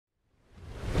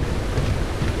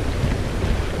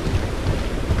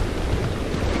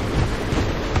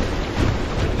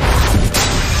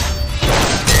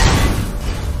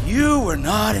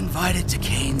not invited to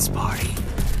Kane's party.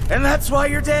 And that's why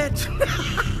you're dead.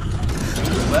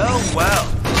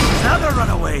 Well. Another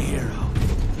runaway hero.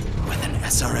 With an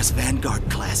SRS Vanguard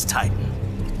class Titan.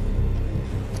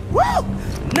 Woo!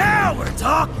 Now we're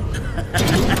talking!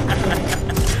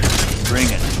 Bring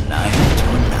a knife to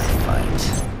a knife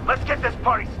fight. Let's get this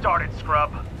party started,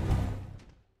 scrub.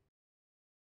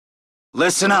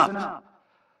 Listen up.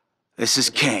 This is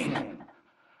Kane.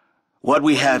 What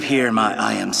we have here, my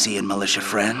IMC and militia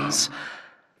friends,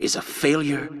 is a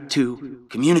failure to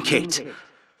communicate.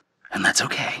 And that's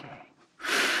okay.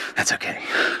 That's okay.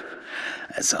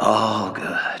 That's all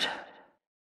good.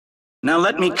 Now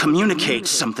let me communicate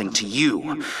something to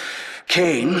you.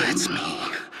 Kane, it's me,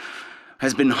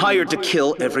 has been hired to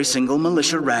kill every single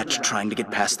militia rat trying to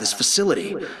get past this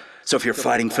facility. So if you're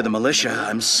fighting for the militia,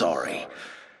 I'm sorry.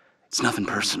 It's nothing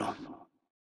personal.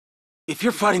 If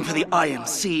you're fighting for the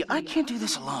IMC, I can't do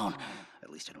this alone. At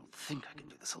least I don't think I can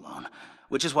do this alone.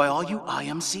 Which is why all you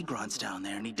IMC grunts down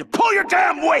there need to pull your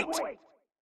damn weight!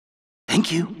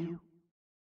 Thank you.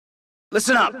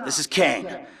 Listen up, this is Kane.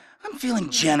 I'm feeling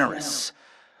generous.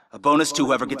 A bonus to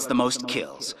whoever gets the most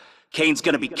kills. Kane's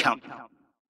gonna be counting.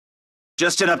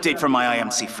 Just an update from my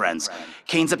IMC friends.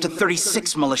 Kane's up to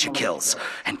 36 militia kills,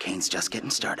 and Kane's just getting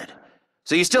started.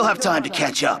 So you still have time to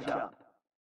catch up.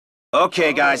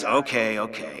 Okay, guys, okay.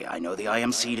 I know the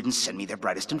IMC didn't send me their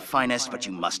brightest and finest, but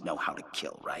you must know how to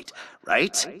kill, right?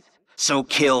 Right? So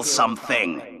kill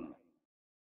something.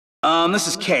 This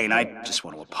is Kane. I just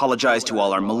want to apologize to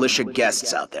all our militia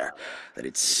guests out there that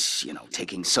it's,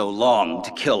 taking so long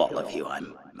to kill all of you.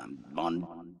 I'm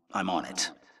on it.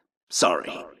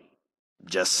 Sorry.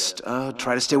 Just,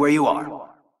 try to stay where you are.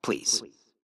 Please.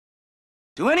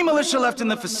 To any militia left in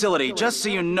the facility, just so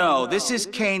you know, this is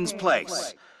Kane's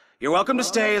place. You're welcome to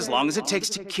stay as long as it takes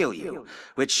to kill you,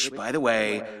 which, by the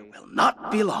way, will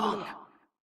not be long.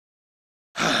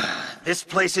 This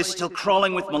place is still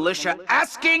crawling with militia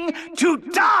asking to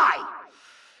die!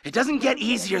 It doesn't get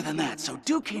easier than that, so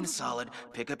do Kane a solid,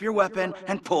 pick up your weapon,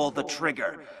 and pull the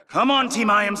trigger. Come on, Team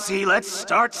IMC, let's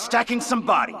start stacking some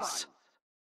bodies.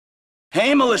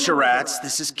 Hey, militia rats,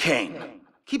 this is Kane.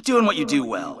 Keep doing what you do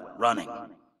well, running.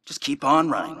 Just keep on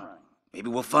running. Maybe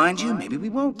we'll find you, maybe we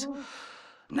won't.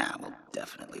 Nah, we'll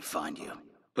definitely find you.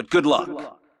 But good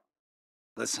luck.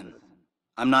 Listen,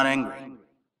 I'm not angry.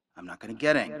 I'm not gonna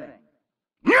get angry.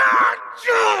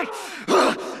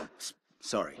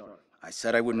 Sorry, I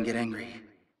said I wouldn't get angry,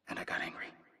 and I got angry.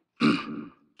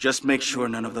 Just make sure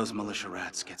none of those militia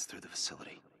rats gets through the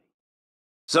facility.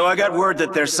 So I got word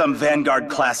that there's some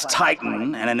Vanguard-class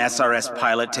Titan and an SRS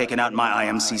pilot taking out my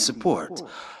IMC support.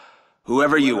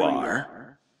 Whoever you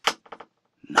are,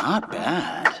 not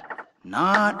bad.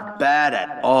 Not bad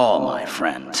at all, my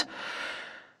friend.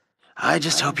 I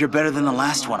just hope you're better than the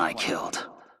last one I killed.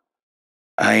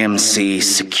 IMC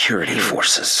security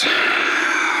forces.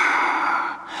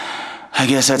 I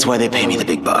guess that's why they pay me the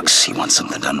big bucks. You want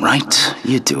something done right,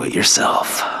 you do it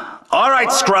yourself. All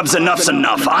right, scrubs, enough's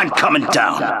enough. I'm coming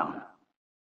down.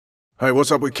 Hey,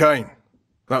 what's up with Kane?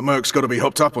 That merc's gotta be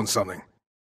hopped up on something.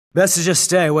 Best to just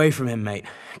stay away from him, mate.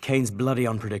 Kane's bloody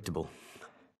unpredictable.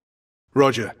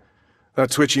 Roger. That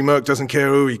twitchy merc doesn't care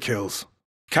who he kills.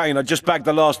 Kane, I just bagged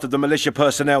the last of the militia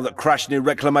personnel that crashed near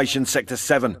Reclamation Sector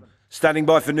 7. Standing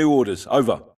by for new orders.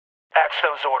 Over. Axe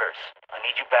those orders. I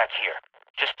need you back here.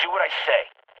 Just do what I say.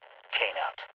 Kane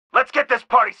out. Let's get this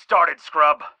party started,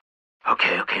 scrub.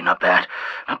 Okay, not bad.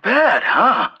 Not bad,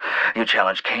 huh? You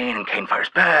challenge Kane and Kane fires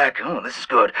back. Oh, this is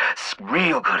good. It's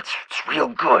real good. It's real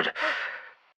good.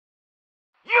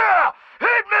 Yeah!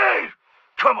 Hit me!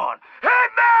 Come on, hit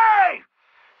me!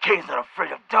 Kane's not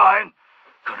afraid of dying.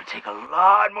 Gonna take a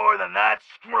lot more than that,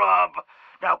 scrub.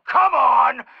 Now come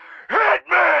on, hit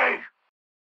me!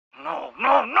 No!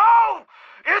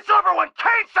 It's over when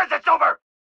Kane says it's over!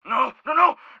 No!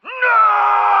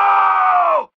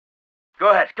 Go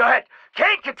ahead.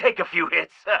 Kane can take a few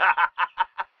hits.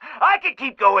 I can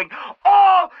keep going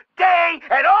all day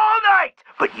and all night.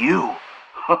 But you,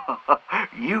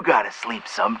 you gotta sleep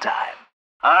sometime.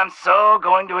 I'm so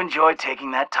going to enjoy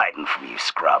taking that Titan from you,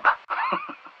 scrub.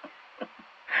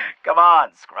 Come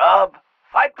on, scrub.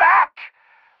 Fight back!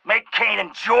 Make Kane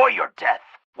enjoy your death.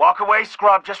 Walk away,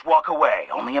 scrub, just walk away.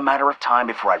 Only a matter of time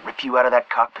before I rip you out of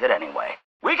that cockpit anyway.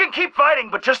 We can keep fighting,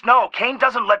 but just know, Kane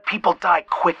doesn't let people die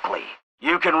quickly.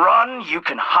 You can run, you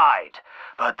can hide,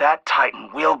 but that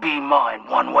Titan will be mine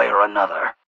one way or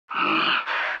another.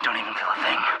 Don't even feel a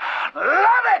thing.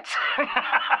 Love it!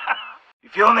 You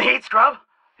feeling the heat, scrub?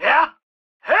 Yeah?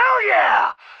 Hell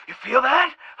yeah! You feel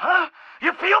that? Huh?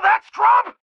 You feel that,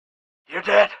 scrub? You're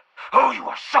dead. Oh, you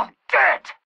are so dead!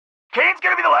 Kane's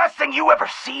gonna be the last thing you ever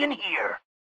see and hear.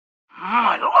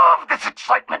 I love this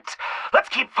excitement. Let's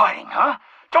keep fighting, huh?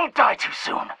 Don't die too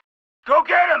soon. Go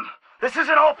get him! This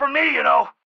isn't all for me, you know.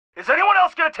 Is anyone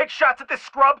else gonna take shots at this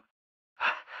scrub?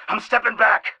 I'm stepping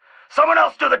back. Someone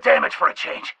else do the damage for a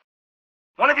change.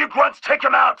 One of you grunts take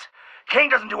him out. Kane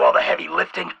doesn't do all the heavy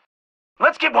lifting.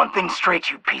 Let's get one thing straight,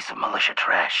 you piece of militia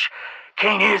trash.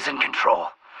 Kane is in control.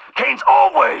 Kane's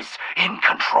always in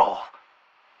control.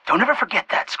 Don't ever forget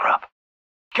that, scrub.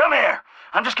 Come here.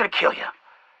 I'm just gonna kill you.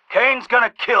 Kane's gonna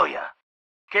kill you.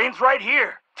 Kane's right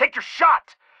here. Take your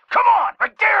shot. Come on, I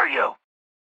dare you.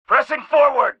 Pressing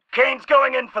forward. Kane's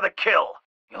going in for the kill.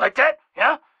 You like that?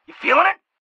 Yeah? You feeling it?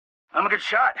 I'm a good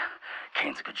shot.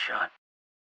 Kane's a good shot.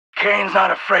 Kane's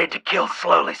not afraid to kill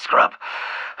slowly, scrub.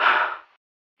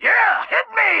 Yeah, hit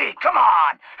me! Come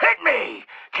on, hit me!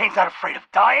 Kane's not afraid of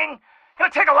dying.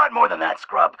 It'll take a lot more than that,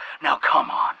 scrub. Now come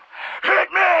on,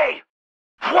 hit me!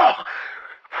 Whoa,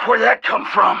 where'd that come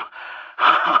from?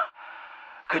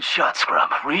 Good shot, scrub,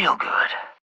 real good.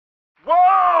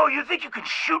 Whoa, you think you can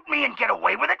shoot me and get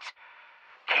away with it?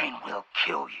 Kane will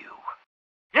kill you.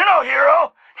 You're no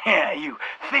hero. Yeah, you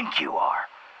think you are,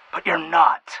 but you're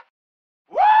not.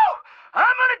 Woo! I'm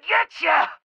gonna get ya!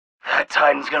 That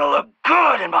Titan's gonna look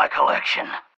good in my collection.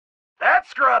 That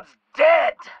scrub's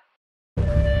dead.